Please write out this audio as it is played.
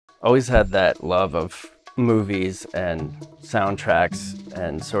Always had that love of movies and soundtracks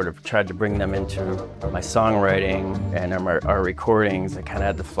and sort of tried to bring them into my songwriting and our recordings. I kind of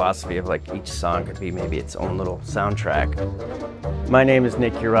had the philosophy of like each song could be maybe its own little soundtrack. My name is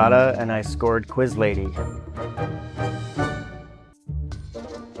Nick Urada and I scored Quiz Lady. I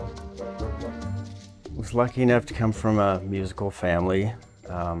was lucky enough to come from a musical family.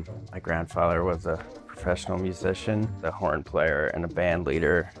 My grandfather was a professional musician, a horn player and a band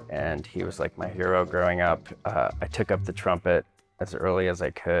leader, and he was like my hero growing up. I took up the trumpet as early as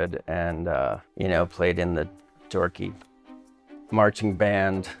I could and, played in the dorky marching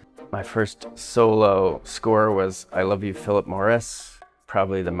band. My first solo score was I Love You, Philip Morris.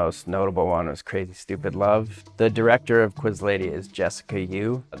 Probably the most notable one was Crazy Stupid Love. The director of Quiz Lady is Jessica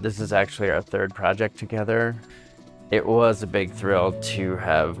Yu. This is actually our third project together. It was a big thrill to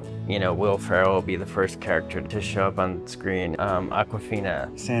have, Will Ferrell be the first character to show up on screen,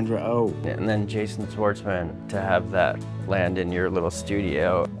 Awkwafina, Sandra Oh, and then Jason Schwartzman, to have that land in your little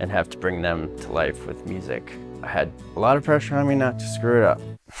studio and have to bring them to life with music. I had a lot of pressure on me not to screw it up.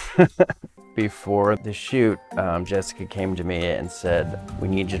 Before the shoot, Jessica came to me and said, "We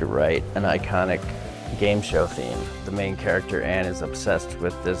need you to write an iconic game show theme." The main character, Anne, is obsessed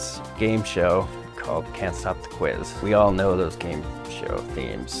with this game show called Can't Stop the Quiz. We all know those game show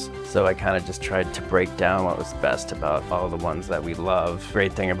themes. So I kind of just tried to break down what was best about all the ones that we love.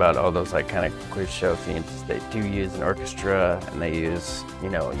 Great thing about all those iconic quiz show themes is they do use an orchestra and they use,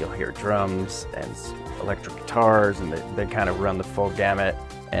 you'll hear drums and electric guitars and they kind of run the full gamut.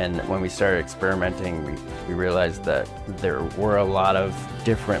 And when we started experimenting, we realized that there were a lot of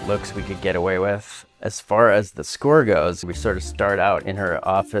different looks we could get away with. As far as the score goes, we sort of start out in her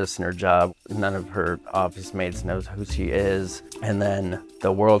office, in her job. None of her office mates knows who she is. And then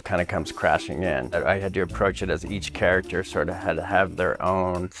the world kind of comes crashing in. I had to approach it as each character sort of had to have their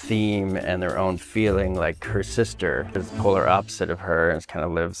own theme and their own feeling. Like her sister is the polar opposite of her and kind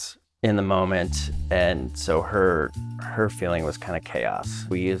of lives in the moment, and so her feeling was kind of chaos.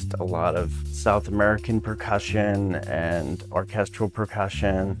 We used a lot of South American percussion and orchestral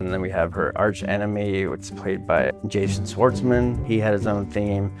percussion, and then we have her arch enemy, which is played by Jason Schwartzman. He had his own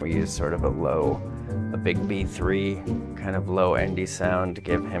theme. We used sort of a big B3, kind of low endy sound to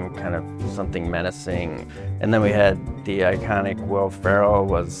give him kind of something menacing. And then we had the iconic Will Ferrell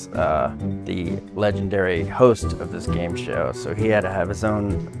was the legendary host of this game show. So he had to have his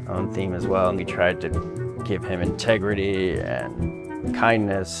own theme as well. And we tried to give him integrity and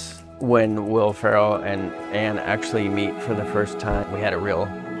kindness. When Will Ferrell and Anne actually meet for the first time, we had a real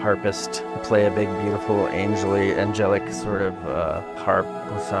harpist play a big, beautiful, angelic sort of harp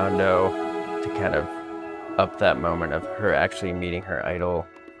glissando to kind of up that moment of her actually meeting her idol.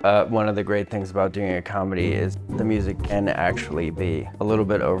 One of the great things about doing a comedy is the music can actually be a little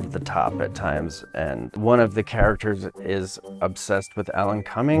bit over the top at times. And one of the characters is obsessed with Alan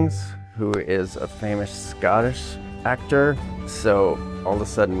Cummings, who is a famous Scottish actor. So all of a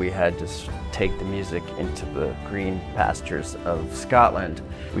sudden we had to take the music into the green pastures of Scotland.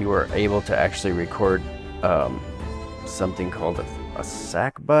 We were able to actually record something called a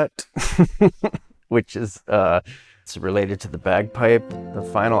sackbut, which is it's related to the bagpipe. The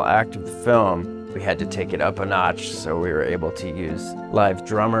final act of the film, we had to take it up a notch, so we were able to use live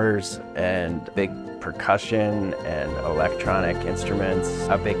drummers and big percussion and electronic instruments,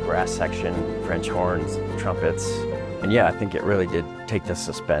 a big brass section, French horns, trumpets. And yeah, I think it really did take the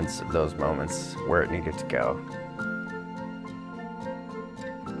suspense of those moments where it needed to go.